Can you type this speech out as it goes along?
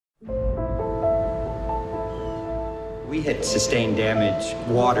We had sustained damage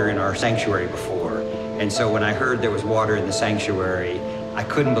water in our sanctuary before. And so when I heard there was water in the sanctuary, I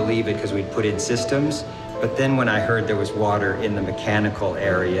couldn't believe it because we'd put in systems. But then when I heard there was water in the mechanical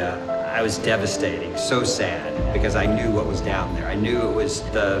area, I was devastating, so sad, because I knew what was down there. I knew it was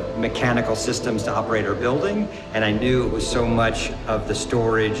the mechanical systems to operate our building, and I knew it was so much of the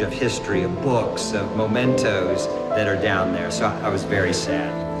storage of history, of books, of mementos that are down there. So I was very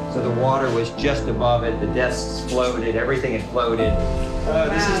sad. So the water was just above it, the desks floated, everything had floated.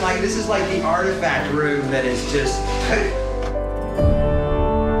 This is like the artifact room that is just...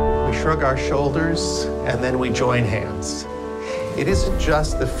 We shrug our shoulders, and then we join hands. It isn't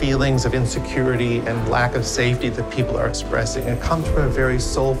just the feelings of insecurity and lack of safety that people are expressing. It comes from a very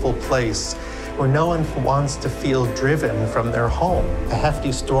soulful place where no one wants to feel driven from their home. A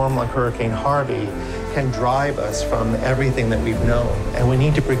hefty storm like Hurricane Harvey can drive us from everything that we've known, and we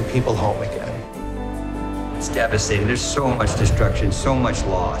need to bring people home again. It's devastating. There's so much destruction, so much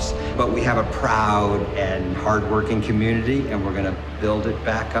loss. But we have a proud and hardworking community, and we're going to build it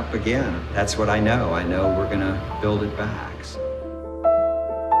back up again. That's what I know. I know we're going to build it back. So.